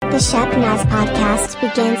The Shep Naz podcast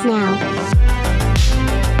begins now.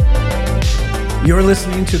 You're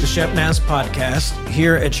listening to the Shep Naz podcast.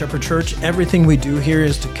 Here at Shepherd Church, everything we do here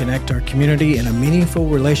is to connect our community in a meaningful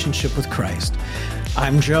relationship with Christ.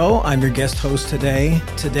 I'm Joe. I'm your guest host today.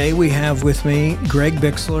 Today we have with me Greg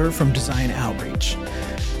Bixler from Design Outreach.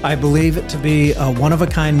 I believe it to be a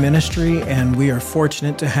one-of-a-kind ministry, and we are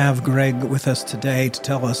fortunate to have Greg with us today to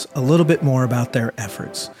tell us a little bit more about their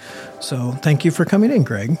efforts. So thank you for coming in,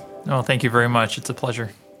 Greg. Oh, thank you very much. It's a pleasure.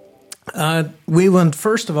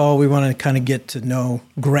 First of all, we want to kind of get to know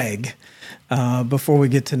Greg before we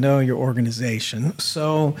get to know your organization.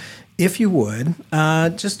 So if you would,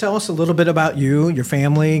 just tell us a little bit about you, your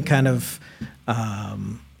family, kind of,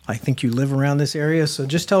 I think you live around this area, so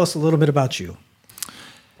just tell us a little bit about you.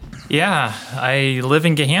 Yeah, I live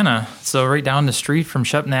in Gahanna, so right down the street from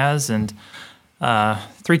Shep Naz, and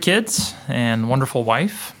 3 kids and wonderful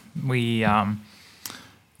wife.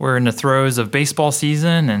 We're in the throes of baseball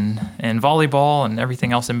season and volleyball and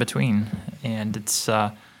everything else in between, and it's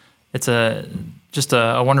just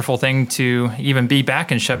a wonderful thing to even be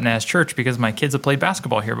back in Shep Naz Church because my kids have played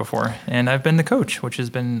basketball here before, and I've been the coach, which has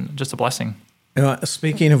been just a blessing.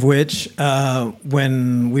 Speaking of which,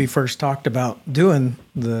 when we first talked about doing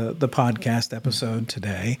the podcast episode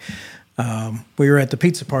today, we were at the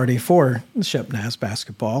pizza party for Shep Naz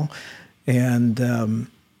basketball, and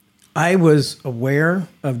I was aware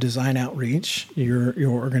of Design Outreach, your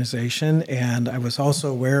organization, and I was also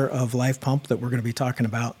aware of Life Pump that we're going to be talking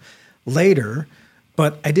about later,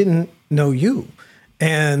 but I didn't know you.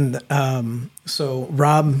 And so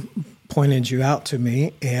Rob pointed you out to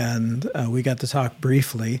me, and we got to talk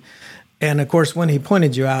briefly. And of course, when he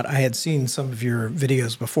pointed you out, I had seen some of your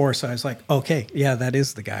videos before, so I was like, okay, yeah, that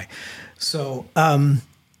is the guy. So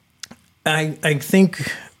I think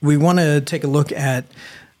we want to take a look at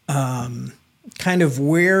kind of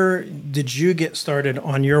where did you get started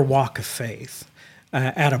on your walk of faith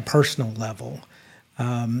at a personal level?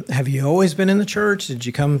 Have you always been in the church? Did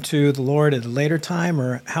you come to the Lord at a later time,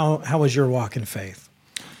 or how was your walk in faith?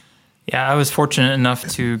 Yeah, I was fortunate enough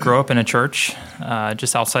to grow up in a church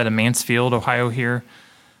just outside of Mansfield, Ohio here.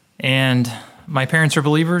 And my parents are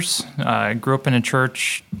believers. I grew up in a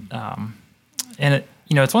church. And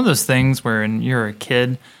it's one of those things where when you're a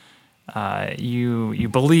kid, you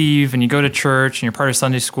believe and you go to church and you're part of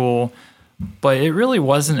Sunday school. But it really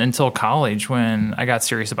wasn't until college when I got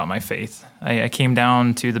serious about my faith. I came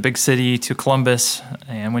down to the big city, to Columbus,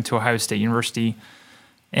 and went to Ohio State University.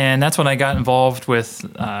 And that's when I got involved with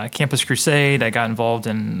Campus Crusade. I got involved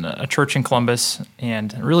in a church in Columbus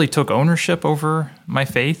and really took ownership over my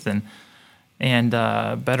faith and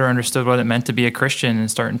better understood what it meant to be a Christian and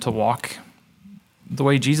starting to walk the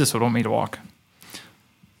way Jesus would want me to walk.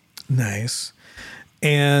 Nice.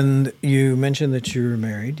 And you mentioned that you were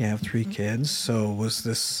married. You have 3 kids. So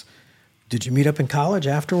did you meet up in college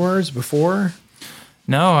afterwards, before?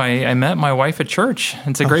 No, I met my wife at church.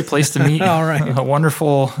 It's a great place to meet All right. a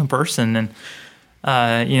wonderful person. And,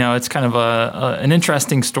 it's kind of an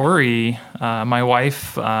interesting story. My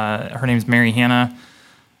wife, her name's Mary Hannah,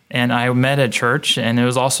 and I met at church. And it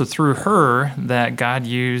was also through her that God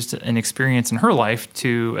used an experience in her life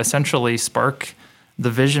to essentially spark the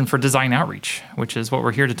vision for Design Outreach, which is what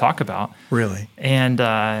we're here to talk about. Really? And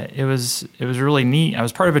it was really neat. I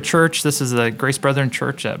was part of a church. This is the Grace Brethren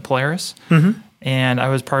Church at Polaris. Mm-hmm. And I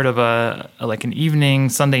was part of an evening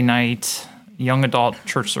Sunday night young adult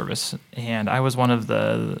church service, and I was one of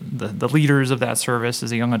the leaders of that service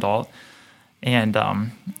as a young adult. And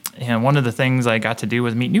one of the things I got to do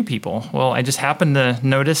was meet new people. Well, I just happened to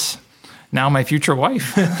notice now my future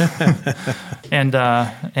wife, and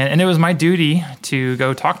it was my duty to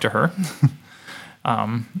go talk to her.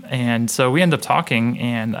 And so we ended up talking,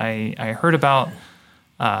 and I heard about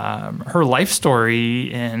her life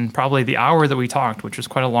story in probably the hour that we talked, which was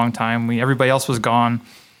quite a long time. Everybody else was gone.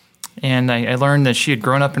 And I learned that she had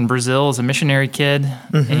grown up in Brazil as a missionary kid,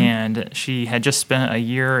 mm-hmm. and she had just spent a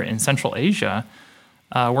year in Central Asia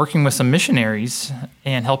working with some missionaries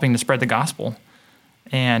and helping to spread the gospel.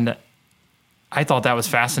 And I thought that was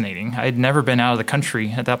fascinating. I had never been out of the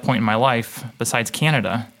country at that point in my life besides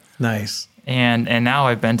Canada. Nice. And now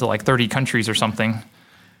I've been to like 30 countries or something.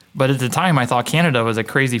 But at the time, I thought Canada was a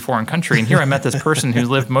crazy foreign country. And here I met this person who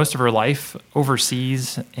lived most of her life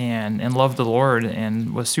overseas and loved the Lord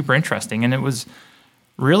and was super interesting. And it was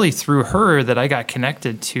really through her that I got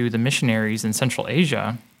connected to the missionaries in Central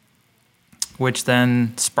Asia, which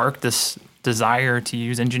then sparked this desire to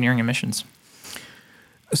use engineering and missions.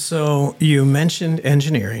 So you mentioned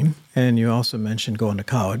engineering, and you also mentioned going to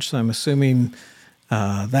college. So I'm assuming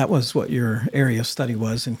That was what your area of study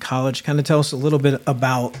was in college. Kind of tell us a little bit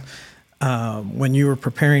about when you were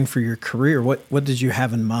preparing for your career. What did you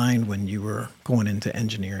have in mind when you were going into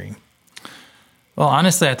engineering? Well,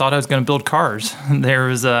 honestly, I thought I was going to build cars. There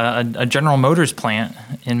was a General Motors plant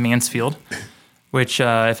in Mansfield, which,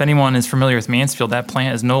 if anyone is familiar with Mansfield, that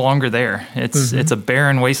plant is no longer there. It's a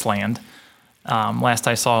barren wasteland, last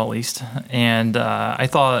I saw at least. And I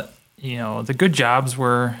thought, the good jobs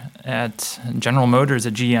were at General Motors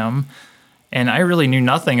at GM, and I really knew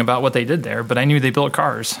nothing about what they did there, but I knew they built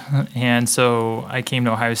cars. And so I came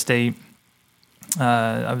to Ohio State.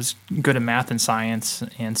 I was good at math and science,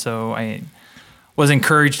 and so I was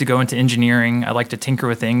encouraged to go into engineering. I like to tinker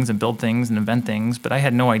with things and build things and invent things, but I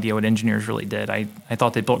had no idea what engineers really did. I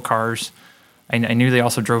thought they built cars. I knew they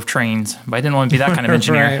also drove trains, but I didn't want to be that kind of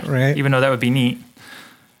engineer, right. Even though that would be neat.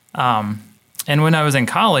 And when I was in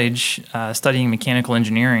college studying mechanical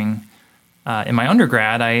engineering, in my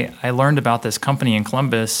undergrad, I learned about this company in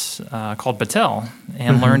Columbus called Battelle,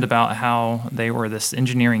 and learned about how they were this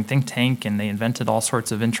engineering think tank, and they invented all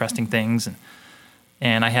sorts of interesting things.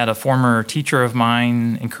 And I had a former teacher of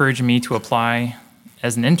mine encourage me to apply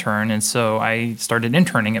as an intern, and so I started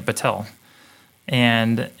interning at Battelle,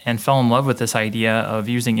 and fell in love with this idea of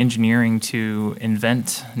using engineering to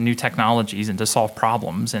invent new technologies and to solve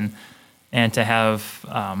problems, and to have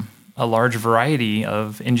a large variety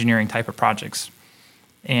of engineering type of projects.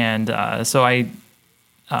 And so I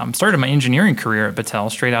started my engineering career at Battelle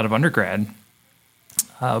straight out of undergrad,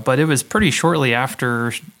 but it was pretty shortly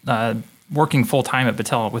after working full-time at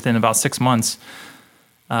Battelle. Within about 6 months,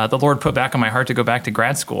 the Lord put back on my heart to go back to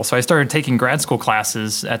grad school. So I started taking grad school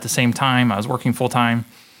classes at the same time. I was working full-time.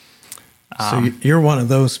 So you're one of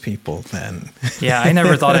those people then. Yeah, I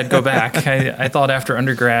never thought I'd go back. I thought after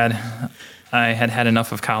undergrad, I had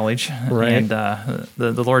enough of college. Right. And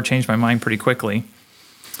the Lord changed my mind pretty quickly.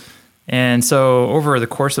 And so over the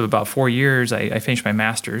course of about 4 years, I finished my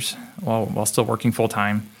master's while still working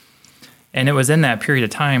full-time. And it was in that period of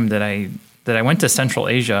time that I went to Central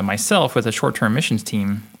Asia myself with a short-term missions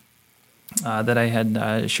team that I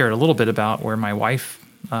had shared a little bit about, where my wife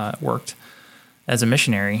worked as a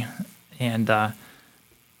missionary. And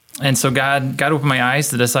so God opened my eyes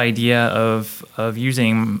to this idea of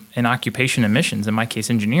using an occupation in missions, in my case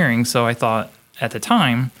engineering. So I thought at the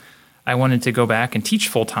time I wanted to go back and teach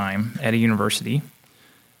full-time at a university.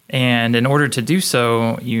 And in order to do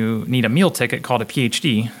so, you need a meal ticket called a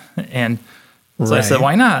Ph.D. And so I said,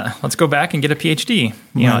 why not? Let's go back and get a Ph.D.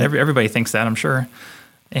 Everybody thinks that, I'm sure.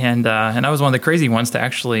 And I was one of the crazy ones to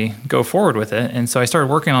actually go forward with it. And so I started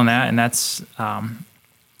working on that, and that's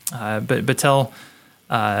Battelle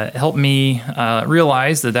helped me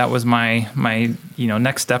realize that was my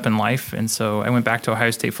next step in life. And so I went back to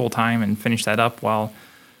Ohio State full time and finished that up while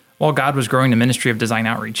God was growing the ministry of design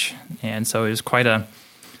outreach. And so it was quite a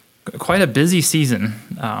busy season.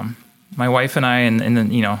 My wife and I, and then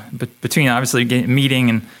between obviously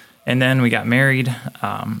meeting and then we got married.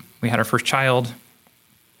 We had our first child.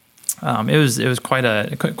 It was quite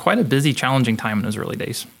a busy, challenging time in those early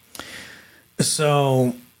days.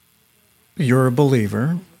 So you're a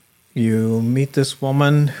believer. You meet this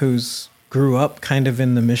woman who's grew up kind of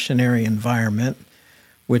in the missionary environment,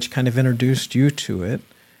 which kind of introduced you to it.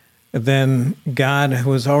 Then God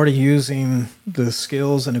was already using the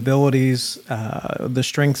skills and abilities, the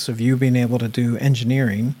strengths of you being able to do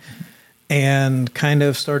engineering, and kind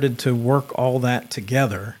of started to work all that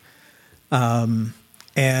together.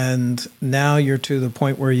 And now you're to the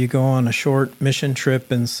point where you go on a short mission trip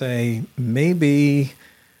and say, maybe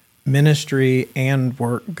ministry and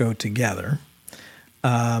work go together.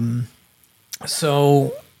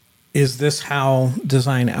 So is this how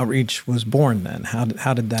design outreach was born then?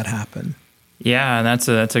 How did that happen? Yeah, that's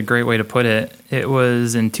a great way to put it. It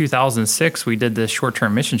was in 2006 we did this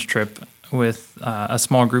short-term missions trip with a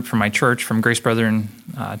small group from my church, from Grace Brethren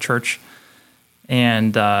Church.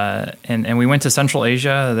 And we went to Central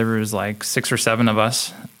Asia. There was like 6 or 7 of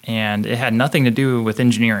us, and it had nothing to do with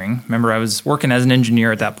engineering. Remember, I was working as an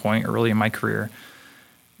engineer at that point, early in my career.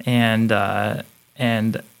 And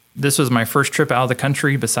this was my first trip out of the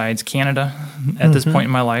country besides Canada at this point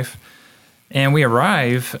in my life. And we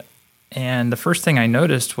arrive, and the first thing I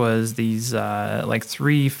noticed was these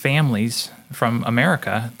 3 families from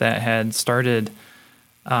America that had started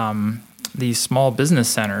these small business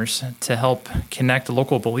centers to help connect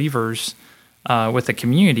local believers with the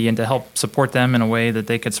community and to help support them in a way that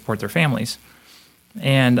they could support their families.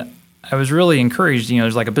 And I was really encouraged.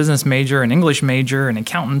 There's like a business major, an English major, an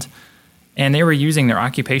accountant, and they were using their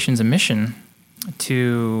occupations and mission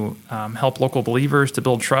to help local believers, to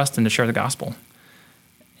build trust, and to share the gospel.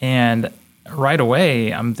 And right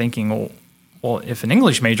away, I'm thinking, well, if an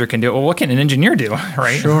English major can do it, well, what can an engineer do,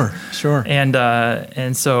 right? Sure.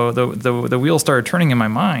 And so the wheels started turning in my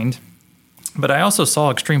mind. But I also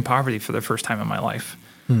saw extreme poverty for the first time in my life.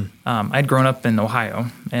 I'd grown up in Ohio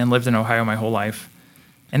and lived in Ohio my whole life.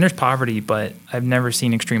 And there's poverty, but I've never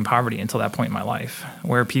seen extreme poverty until that point in my life,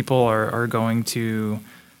 where people are going to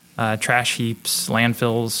trash heaps,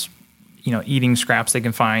 landfills, eating scraps they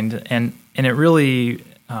can find. And it really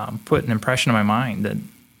put an impression in my mind that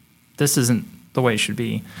this isn't the way it should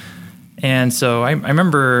be. And so I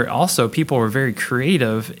remember also people were very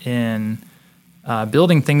creative in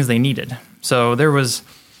building things they needed. So there was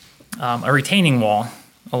a retaining wall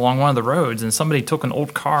along one of the roads, and somebody took an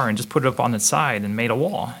old car and just put it up on its side and made a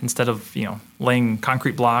wall instead of laying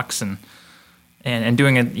concrete blocks and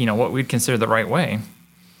doing it what we'd consider the right way.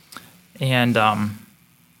 And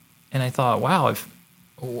I thought, wow,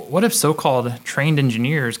 what if so-called trained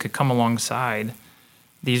engineers could come alongside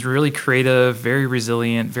these really creative, very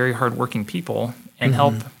resilient, very hardworking people and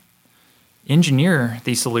help engineer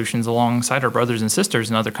these solutions alongside our brothers and sisters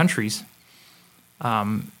in other countries,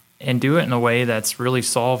 and do it in a way that's really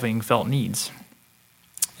solving felt needs.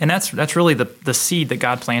 And that's really the seed that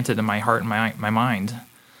God planted in my heart and my mind,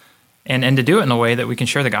 and to do it in a way that we can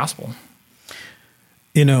share the gospel.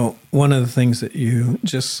 One of the things that you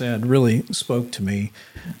just said really spoke to me.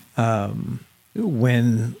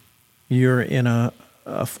 When you're in a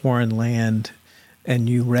foreign land and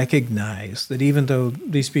you recognize that even though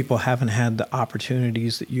these people haven't had the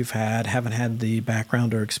opportunities that you've had, haven't had the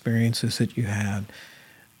background or experiences that you had,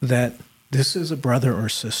 that this is a brother or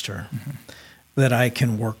sister that I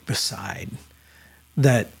can work beside.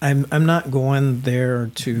 That I'm not going there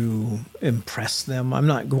to impress them. I'm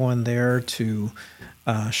not going there to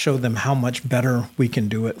show them how much better we can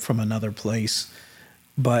do it from another place,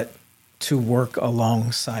 but to work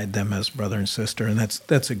alongside them as brother and sister. And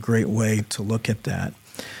that's a great way to look at that.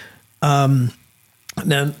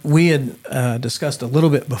 Now, we had discussed a little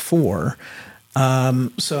bit before,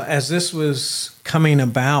 so as this was coming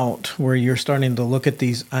about, where you're starting to look at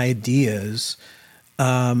these ideas,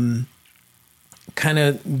 kind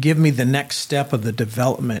of give me the next step of the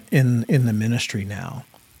development in the ministry now.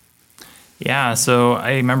 Yeah, so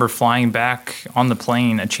I remember flying back on the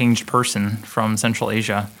plane a changed person from Central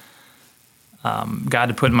Asia. God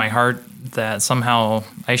had put in my heart that somehow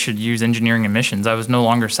I should use engineering and missions. I was no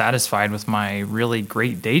longer satisfied with my really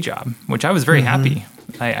great day job, which I was very happy.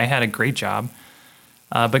 I had a great job.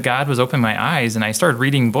 But God was opening my eyes, and I started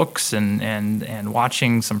reading books and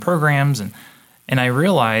watching some programs, and I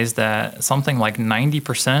realized that something like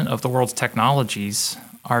 90% of the world's technologies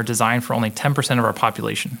are designed for only 10% of our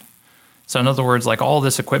population. So in other words, like all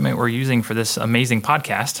this equipment we're using for this amazing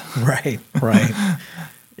podcast, right,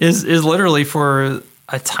 is literally for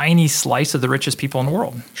a tiny slice of the richest people in the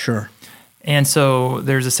world. Sure. And so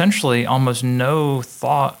there's essentially almost no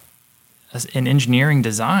thought in engineering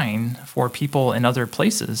design for people in other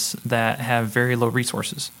places that have very low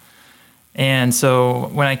resources. And so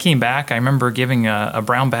when I came back, I remember giving a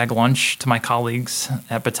brown bag lunch to my colleagues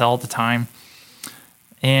at Battelle at the time.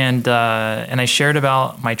 And I shared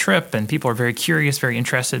about my trip, and people are very curious, very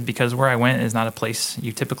interested, because where I went is not a place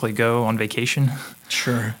you typically go on vacation.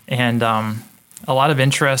 Sure. And a lot of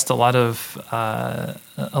interest, a lot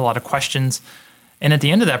of questions. And at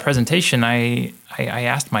the end of that presentation, I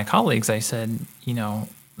asked my colleagues, I said,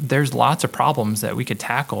 there's lots of problems that we could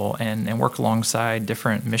tackle and work alongside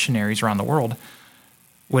different missionaries around the world.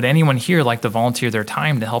 Would anyone here like to volunteer their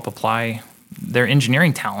time to help apply their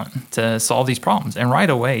engineering talent to solve these problems? And right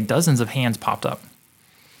away, dozens of hands popped up.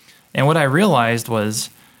 And what I realized was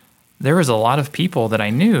there was a lot of people that I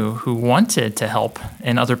knew who wanted to help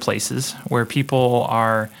in other places where people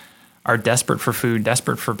are desperate for food,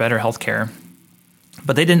 desperate for better health care,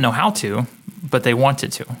 but they didn't know how to, but they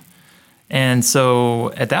wanted to. And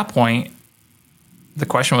so at that point, the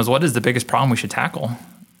question was, what is the biggest problem we should tackle?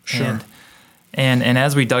 Sure. And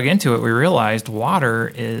as we dug into it, we realized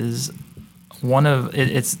water is one of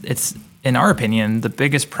it's in our opinion the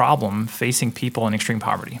biggest problem facing people in extreme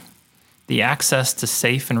poverty, the access to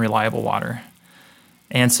safe and reliable water.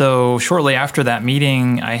 And so shortly after that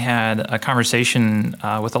meeting, I had a conversation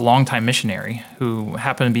with a longtime missionary who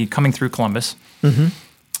happened to be coming through Columbus.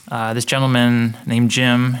 This gentleman named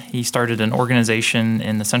Jim, he started an organization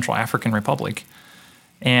in the Central African Republic,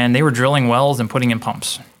 and they were drilling wells and putting in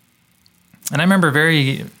pumps. And I remember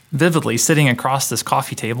very vividly sitting across this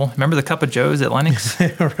coffee table. Remember the Cup of Joe's at Lennox?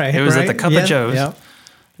 Right. It was at the Cup of Joe's. Yep.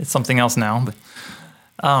 It's something else now.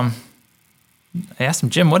 But I asked him,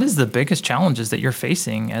 Jim, what is the biggest challenges that you're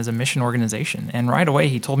facing as a mission organization? And right away,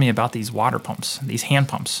 he told me about these water pumps, these hand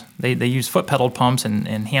pumps. They use foot-pedaled pumps and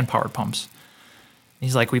hand-powered pumps.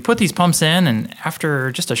 He's like, we put these pumps in, and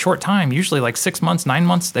after just a short time, usually like 6 months, 9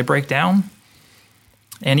 months, they break down.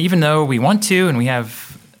 And even though we want to and we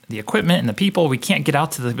have the equipment and the people, we can't get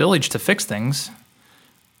out to the village to fix things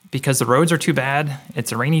because the roads are too bad.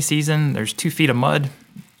 It's a rainy season. There's 2 feet of mud.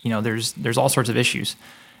 There's all sorts of issues.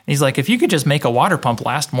 And he's like, if you could just make a water pump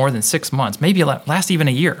last more than 6 months, maybe last even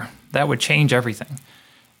a year, that would change everything.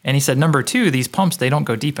 And he said, number 2, these pumps, they don't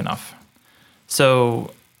go deep enough.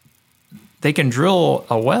 So they can drill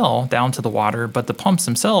a well down to the water, but the pumps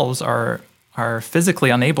themselves are physically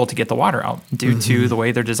unable to get the water out due to the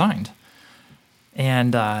way they're designed.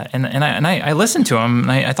 And I listened to him,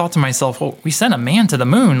 and I thought to myself, well, we sent a man to the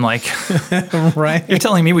moon. Like, right? You're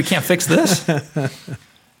telling me we can't fix this?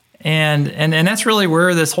 And that's really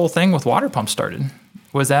where this whole thing with water pumps started,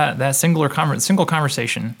 was that single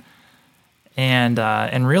conversation,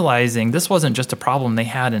 and realizing this wasn't just a problem they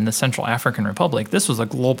had in the Central African Republic. This was a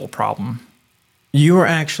global problem. You were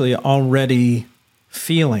actually already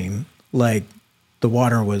feeling like the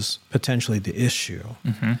water was potentially the issue,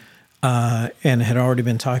 and had already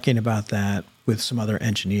been talking about that with some other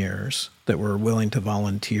engineers that were willing to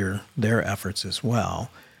volunteer their efforts as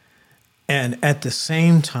well. And at the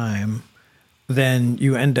same time, then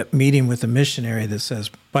you end up meeting with a missionary that says,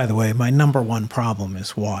 by the way, my number one problem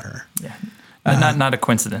is water. Yeah, not a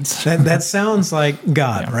coincidence. That sounds like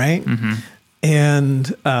God, yeah. Right? Mm-hmm.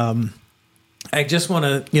 And I just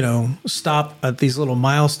want to, stop at these little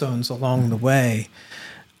milestones along the way,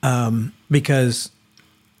 because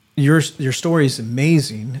your story is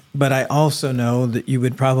amazing, but I also know that you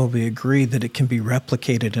would probably agree that it can be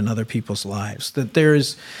replicated in other people's lives, that there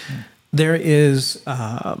is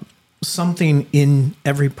something in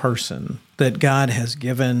every person that God has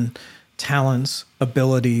given talents,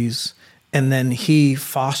 abilities, and then he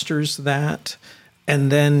fosters that,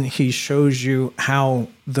 and then he shows you how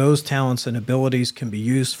those talents and abilities can be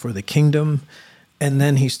used for the kingdom, and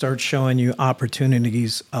then he starts showing you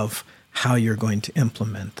opportunities of how you're going to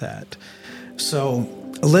implement that. So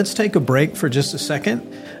let's take a break for just a second.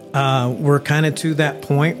 We're kind of to that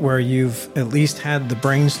point where you've at least had the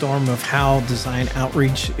brainstorm of how Design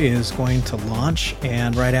Outreach is going to launch.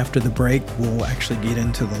 And right after the break, we'll actually get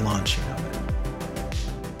into the launching of it.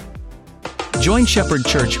 Join Shepherd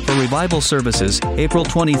Church for revival services April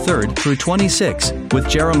 23rd through 26th with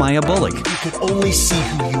Jeremiah Bullock. You could only see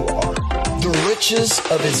who you are. The riches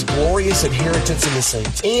of his glorious inheritance in the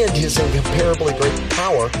saints and his incomparably great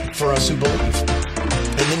power for us who believe.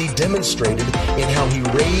 And then he demonstrated in how he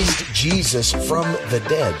raised Jesus from the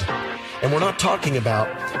dead. And we're not talking about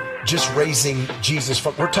just raising Jesus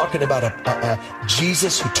from, we're talking about a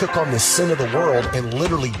Jesus who took on the sin of the world and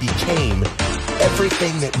literally became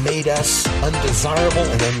everything that made us undesirable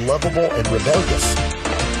and unlovable and rebellious.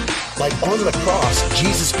 Like on the cross,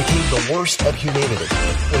 Jesus became the worst of humanity.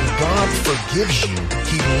 When God forgives you,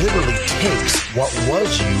 he literally takes what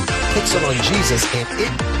was you, puts it on Jesus, and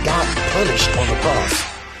it got punished on the cross.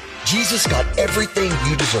 Jesus got everything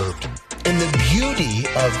you deserved. And the beauty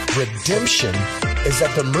of redemption is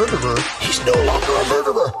that the murderer, he's no longer a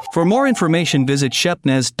murderer. For more information, visit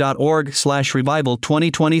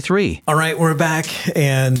shepnes.org/revival2023. All right, we're back,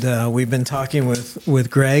 and we've been talking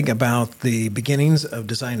with Greg about the beginnings of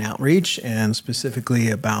Design Outreach, and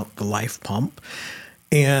specifically about the life pump.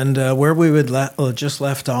 And where we would just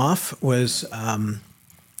left off was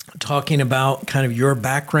talking about kind of your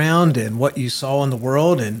background and what you saw in the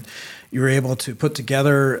world, and you were able to put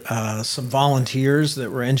together some volunteers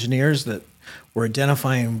that were engineers that were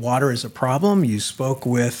identifying water as a problem. You spoke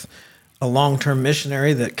with a long-term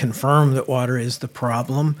missionary that confirmed that water is the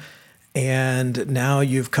problem. And now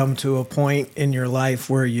you've come to a point in your life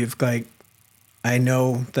where you've like, I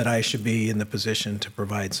know that I should be in the position to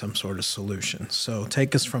provide some sort of solution. So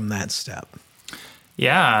take us from that step.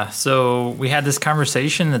 Yeah, so we had this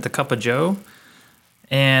conversation at the Cup of Joe,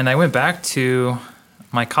 and I went back to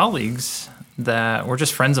my colleagues that were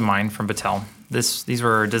just friends of mine from Battelle. These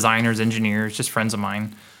were designers, engineers, just friends of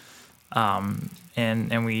mine. And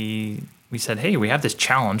we said, hey, we have this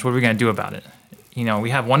challenge. What are we going to do about it?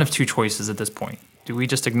 We have one of two choices at this point. Do we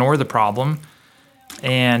just ignore the problem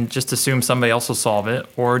and just assume somebody else will solve it,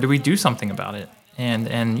 or do we do something about it? And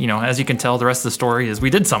as you can tell, the rest of the story is we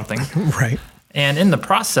did something. Right. And in the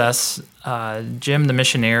process, Jim, the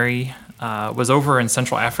missionary, was over in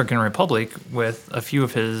Central African Republic with a few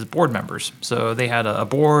of his board members. So they had a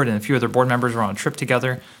board, and a few of their board members were on a trip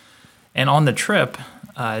together. And on the trip,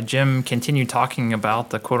 Jim continued talking about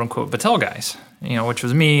the quote-unquote Battelle guys, which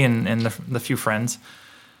was me and the few friends,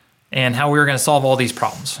 and how we were going to solve all these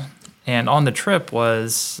problems. And on the trip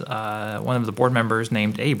was one of the board members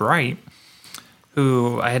named Abe Wright,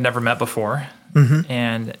 who I had never met before. Mm-hmm.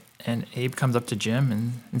 And Abe comes up to Jim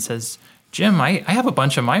and says, Jim, I have a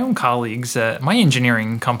bunch of my own colleagues at my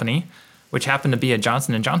engineering company, which happened to be a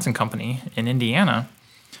Johnson & Johnson company in Indiana,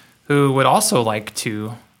 who would also like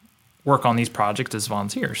to work on these projects as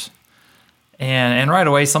volunteers. And right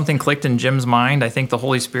away, something clicked in Jim's mind. I think the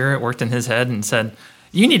Holy Spirit worked in his head and said,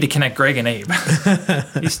 you need to connect Greg and Abe.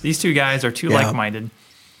 These two guys are too like-minded.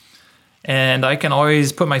 And I can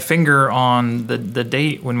always put my finger on the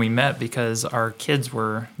date when we met because our kids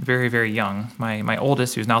were very, very young. My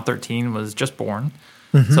oldest, who's now 13, was just born.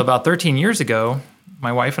 Mm-hmm. So about 13 years ago,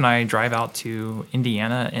 my wife and I drive out to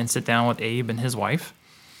Indiana and sit down with Abe and his wife.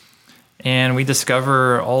 And we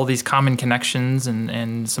discover all these common connections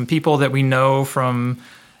and some people that we know from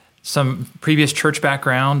some previous church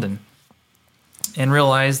background and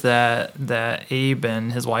realize that Abe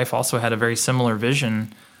and his wife also had a very similar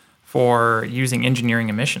vision for using engineering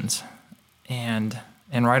emissions. And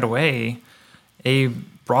right away, Abe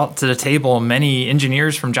brought to the table many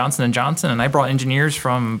engineers from Johnson & Johnson, and I brought engineers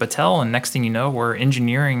from Battelle, and next thing you know, we're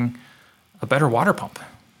engineering a better water pump.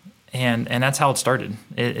 And that's how it started.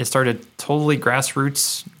 It started totally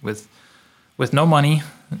grassroots with no money.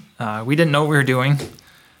 We didn't know what we were doing.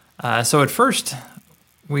 So at first,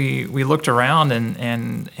 we looked around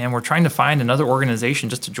and we're trying to find another organization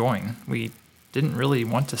just to join. We didn't really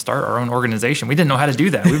want to start our own organization. We didn't know how to do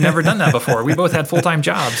that. We've never done that before. We both had full-time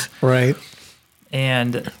jobs. Right.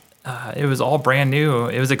 And it was all brand new.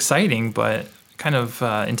 It was exciting, but kind of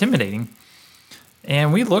intimidating.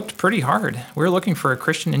 And we looked pretty hard. We were looking for a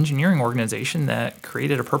Christian engineering organization that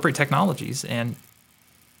created appropriate technologies, and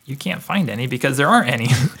you can't find any because there aren't any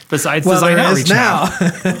besides design outreach now.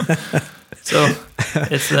 So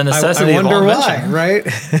it's the necessity of all invention. Right?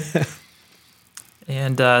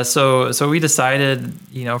 And so we decided,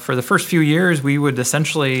 for the first few years, we were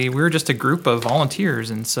just a group of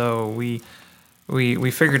volunteers. And so we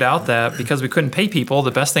figured out that because we couldn't pay people,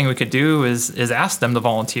 the best thing we could do is ask them to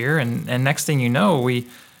volunteer. And next thing you know, we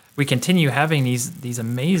continue having these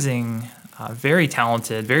amazing, very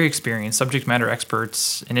talented, very experienced subject matter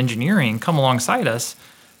experts in engineering come alongside us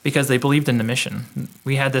because they believed in the mission.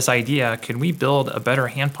 We had this idea, can we build a better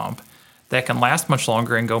hand pump that can last much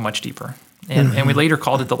longer and go much deeper? And we later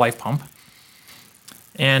called it the life pump.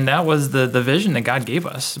 And that was the vision that God gave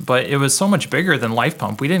us. But it was so much bigger than life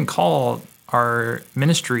pump. We didn't call our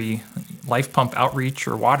ministry life pump outreach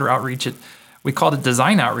or water outreach. We called it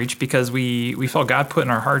design outreach because we felt God put in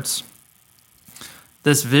our hearts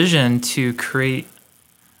this vision to create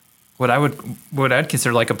what I'd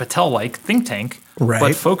consider like a Battelle-like think tank, right,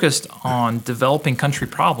 but focused on developing country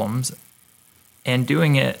problems and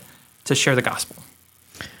doing it to share the gospel.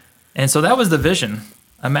 And so that was the vision.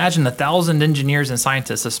 Imagine 1,000 engineers and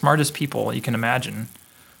scientists, the smartest people you can imagine,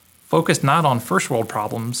 focused not on first world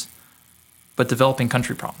problems, but developing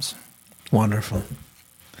country problems. Wonderful.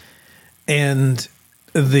 And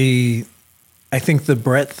I think the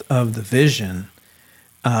breadth of the vision,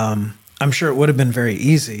 I'm sure it would have been very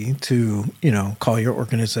easy to, call your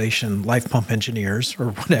organization Life Pump Engineers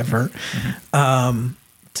or whatever,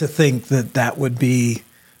 to think that would be,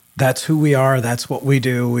 that's who we are, that's what we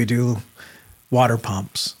do. We do water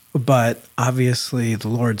pumps. But obviously the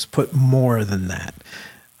Lord's put more than that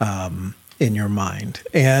in your mind.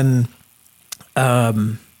 And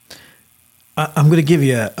I'm going to give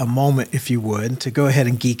you a moment, if you would, to go ahead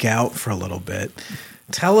and geek out for a little bit.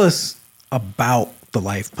 Tell us about the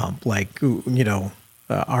life pump.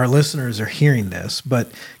 Our listeners are hearing this,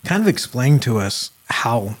 but kind of explain to us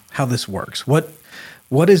how this works.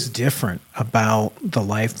 What is different about the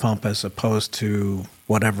life pump as opposed to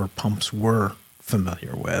whatever pumps we're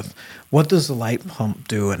familiar with? What does the life pump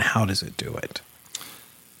do, and how does it do it?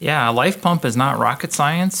 Yeah, a life pump is not rocket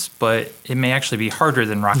science, but it may actually be harder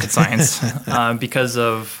than rocket science because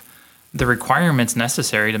of the requirements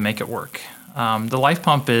necessary to make it work. The life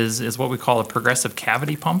pump is what we call a progressive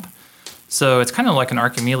cavity pump. So it's kind of like an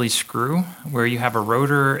Archimedes screw where you have a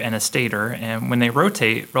rotor and a stator, and when they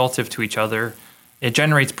rotate relative to each other, it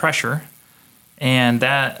generates pressure, and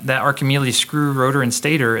that Archimedes screw, rotor, and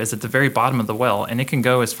stator is at the very bottom of the well, and it can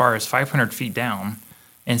go as far as 500 feet down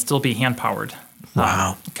and still be hand-powered.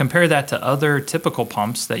 Wow. Compare that to other typical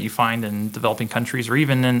pumps that you find in developing countries or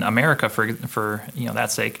even in America for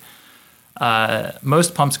that sake.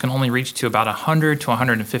 Most pumps can only reach to about 100 to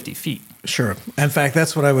 150 feet. Sure. In fact,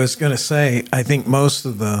 that's what I was going to say. I think most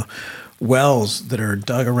of the wells that are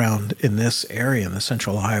dug around in this area, in the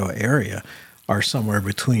central Iowa area, are somewhere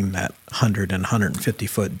between that 100 and 150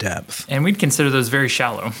 foot depth. And we'd consider those very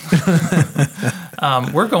shallow.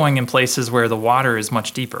 We're going in places where the water is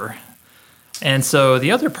much deeper. And so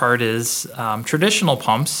the other part is traditional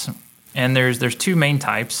pumps, and there's two main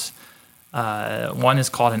types. One is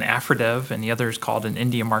called an href, and the other is called an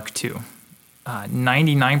India Mark II.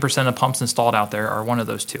 99% of pumps installed out there are one of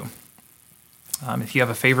those two. If you have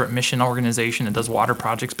a favorite mission organization that does water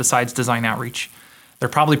projects besides design outreach, they're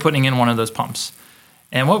probably putting in one of those pumps.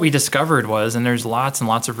 And what we discovered was, and there's lots and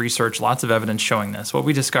lots of research, lots of evidence showing this, what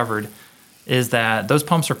we discovered is that those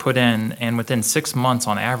pumps are put in, and within 6 months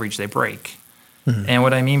on average, they break. Mm-hmm. And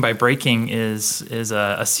what I mean by breaking is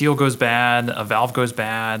a seal goes bad, a valve goes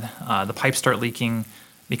bad, the pipes start leaking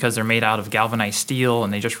because they're made out of galvanized steel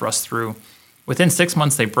and they just rust through. Within 6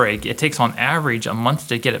 months, they break. It takes on average a month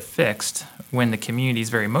to get it fixed when the community is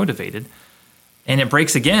very motivated. And it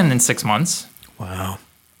breaks again in 6 months. Wow.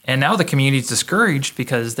 And now the community is discouraged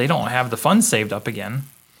because they don't have the funds saved up again.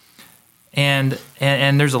 And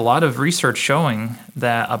there's a lot of research showing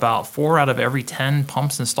that about 4 out of every 10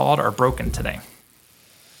 pumps installed are broken today.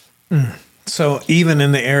 So even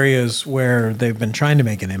in the areas where they've been trying to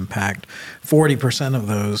make an impact, 40% of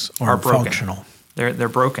those are functional. They're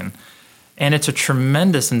broken. And it's a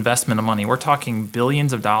tremendous investment of money. We're talking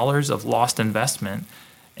billions of dollars of lost investment.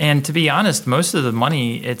 And to be honest, most of the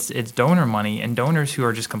money, it's donor money and donors who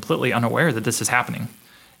are just completely unaware that this is happening.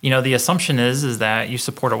 You know, the assumption is that you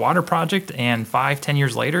support a water project and 5-10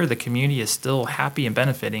 years later, the community is still happy and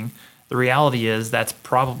benefiting. The reality is that's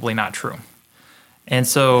probably not true. And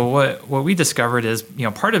so what we discovered is, you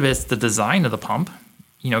know, part of it's the design of the pump,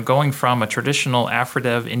 you know, going from a traditional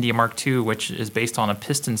href India Mark II, which is based on a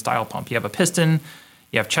piston style pump. You have a piston,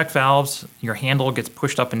 you have check valves, your handle gets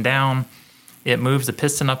pushed up and down. It moves the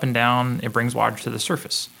piston up and down. It brings water to the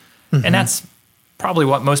surface. Mm-hmm. And that's probably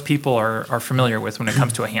what most people are familiar with when it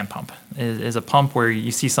comes to a hand pump, is a pump where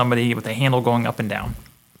you see somebody with a handle going up and down.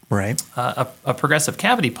 Right. A progressive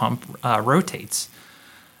cavity pump rotates.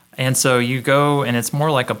 And so you go, and it's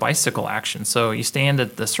more like a bicycle action. So you stand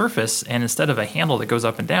at the surface, and instead of a handle that goes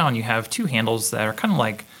up and down, you have two handles that are kind of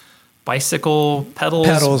like bicycle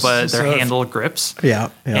pedals but they're handle grips. Yeah.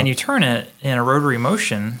 And you turn it in a rotary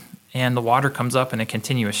motion, and the water comes up in a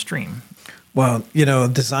continuous stream. Well, you know,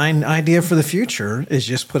 design idea for the future is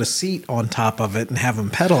just put a seat on top of it and have them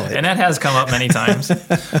pedal it. And that has come up many times.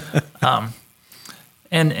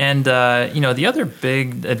 You know, the other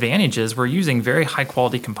big advantage is we're using very high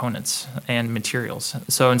quality components and materials.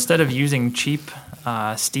 So instead of using cheap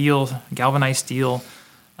steel, galvanized steel,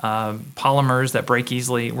 polymers that break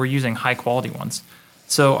easily, we're using high quality ones.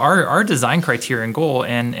 So our design criteria and goal,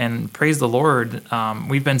 and praise the Lord,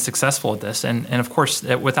 we've been successful at this. And of course,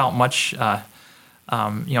 without much trial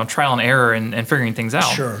and error and figuring things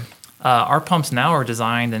out. Sure. Our pumps now are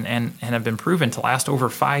designed and have been proven to last over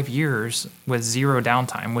 5 years with zero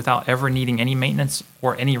downtime without ever needing any maintenance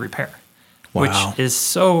or any repair. Wow. Which is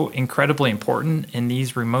so incredibly important in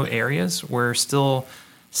these remote areas where still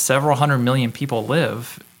several 100 million people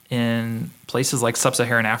live in places like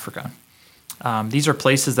sub-Saharan Africa. These are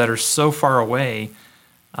places that are so far away.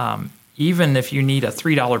 Even if you need a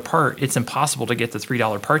 $3 part, it's impossible to get the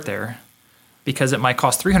 $3 part there because it might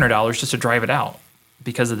cost $300 just to drive it out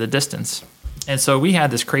because of the distance. And so we had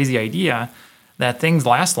this crazy idea that things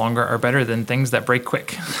last longer are better than things that break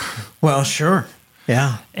quick. Well, sure.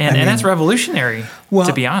 Yeah. And that's revolutionary,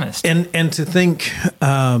 to be honest. And to think,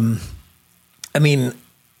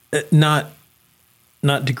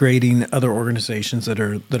 not degrading other organizations that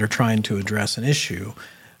are trying to address an issue,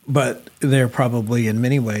 but they're probably in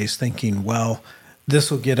many ways thinking, well,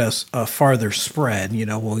 this will get us a farther spread. You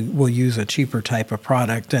know, we'll use a cheaper type of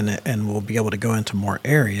product and we'll be able to go into more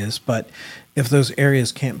areas. But if those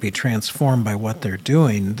areas can't be transformed by what they're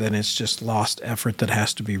doing, then it's just lost effort that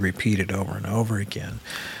has to be repeated over and over again.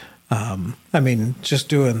 Just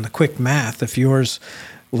doing the quick math, if yours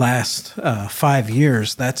last 5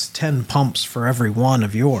 years, that's 10 pumps for every one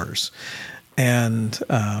of yours. And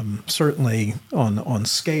certainly on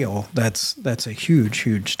scale, that's a huge,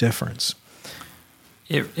 huge difference.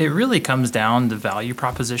 It really comes down to value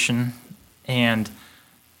proposition, and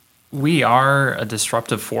we are a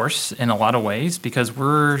disruptive force in a lot of ways because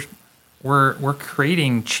we're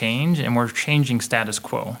creating change and we're changing status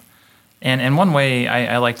quo. And one way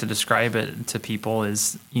I like to describe it to people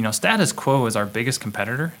is, you know, status quo is our biggest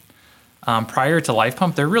competitor. Prior to Life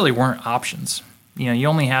Pump, there really weren't options. You know, you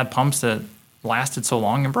only had pumps that lasted so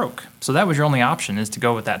long and broke. So that was your only option, is to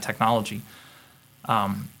go with that technology.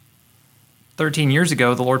 13 years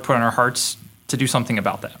ago, the Lord put on our hearts to do something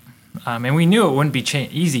about that. And we knew it wouldn't be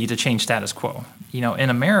easy to change status quo. In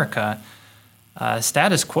America,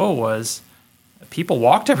 status quo was people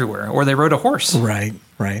walked everywhere or they rode a horse. Right.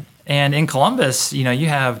 And in Columbus, you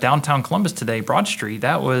have downtown Columbus today, Broad Street.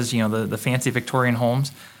 That was, the fancy Victorian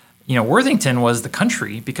homes. Worthington was the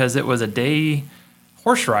country because it was a day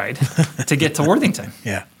horse ride to get to Worthington.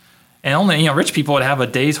 Yeah. And only, rich people would have a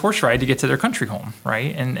day's horse ride to get to their country home,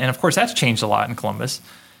 right? And of course, that's changed a lot in Columbus.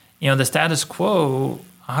 The status quo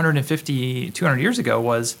 150, 200 years ago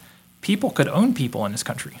was people could own people in this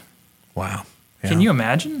country. Wow. Yeah. Can you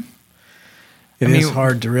imagine? It is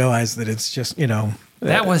hard to realize that it's just,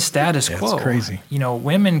 that was status quo. It's crazy.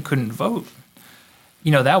 Women couldn't vote.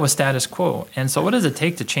 That was status quo. And so what does it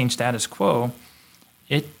take to change status quo?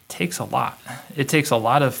 It takes a lot. It takes a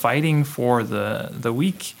lot of fighting for the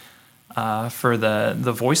weak, for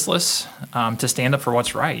the voiceless, to stand up for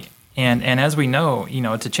what's right. And as we know,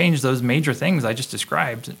 to change those major things I just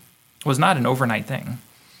described was not an overnight thing.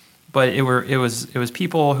 But it was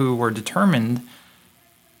people who were determined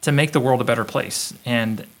to make the world a better place.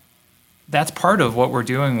 And that's part of what we're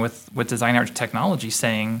doing with design, art, technology,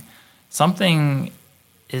 saying something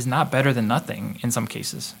is not better than nothing in some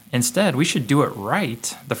cases. Instead, we should do it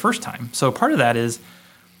right the first time. So part of that is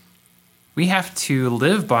we have to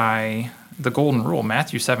live by the golden rule,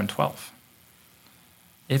 Matthew 7:12.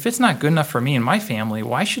 If it's not good enough for me and my family,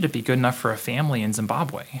 why should it be good enough for a family in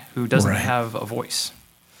Zimbabwe who doesn't have a voice?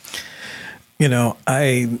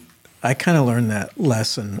 I kind of learned that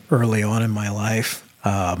lesson early on in my life.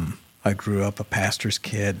 I grew up a pastor's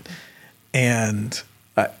kid, and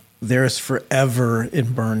there's forever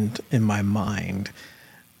burned in my mind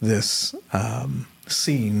this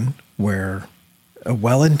scene where a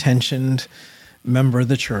well-intentioned member of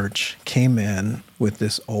the church came in with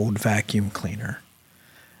this old vacuum cleaner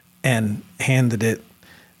and handed it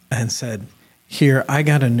and said, "Here, I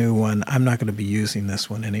got a new one. I'm not going to be using this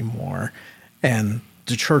one anymore." And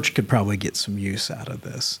the church could probably get some use out of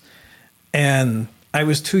this. And I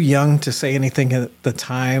was too young to say anything at the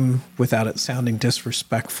time without it sounding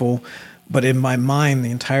disrespectful. But in my mind,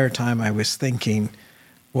 the entire time I was thinking,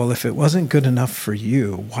 well, if it wasn't good enough for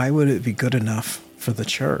you, why would it be good enough for the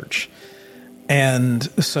church? And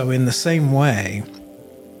so in the same way,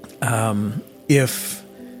 if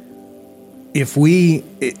we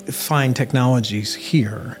find technologies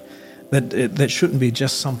here that shouldn't be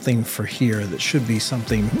just something for here, that should be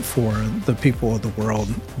something for the people of the world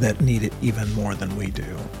that need it even more than we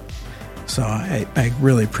do. So I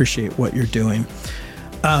really appreciate what you're doing.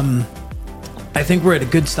 I think we're at a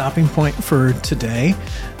good stopping point for today,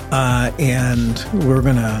 and we're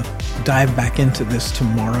going to dive back into this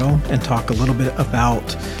tomorrow and talk a little bit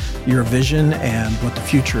about your vision and what the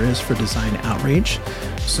future is for design outreach.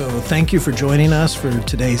 So thank you for joining us for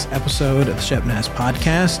today's episode of the ShepNaz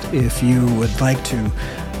podcast. If you would like to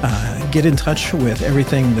get in touch with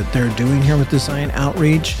everything that they're doing here with design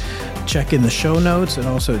outreach, check in the show notes, and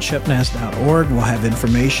also at shepnaz.org. We'll have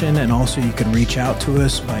information, and also you can reach out to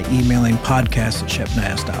us by emailing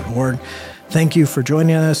podcast@shepnaz.org. Thank you for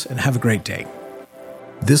joining us, and have a great day.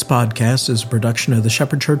 This podcast is a production of the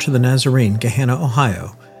Shepherd Church of the Nazarene, Gahanna,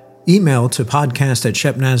 Ohio. Email to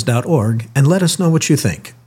podcast@shepnaz.org and let us know what you think.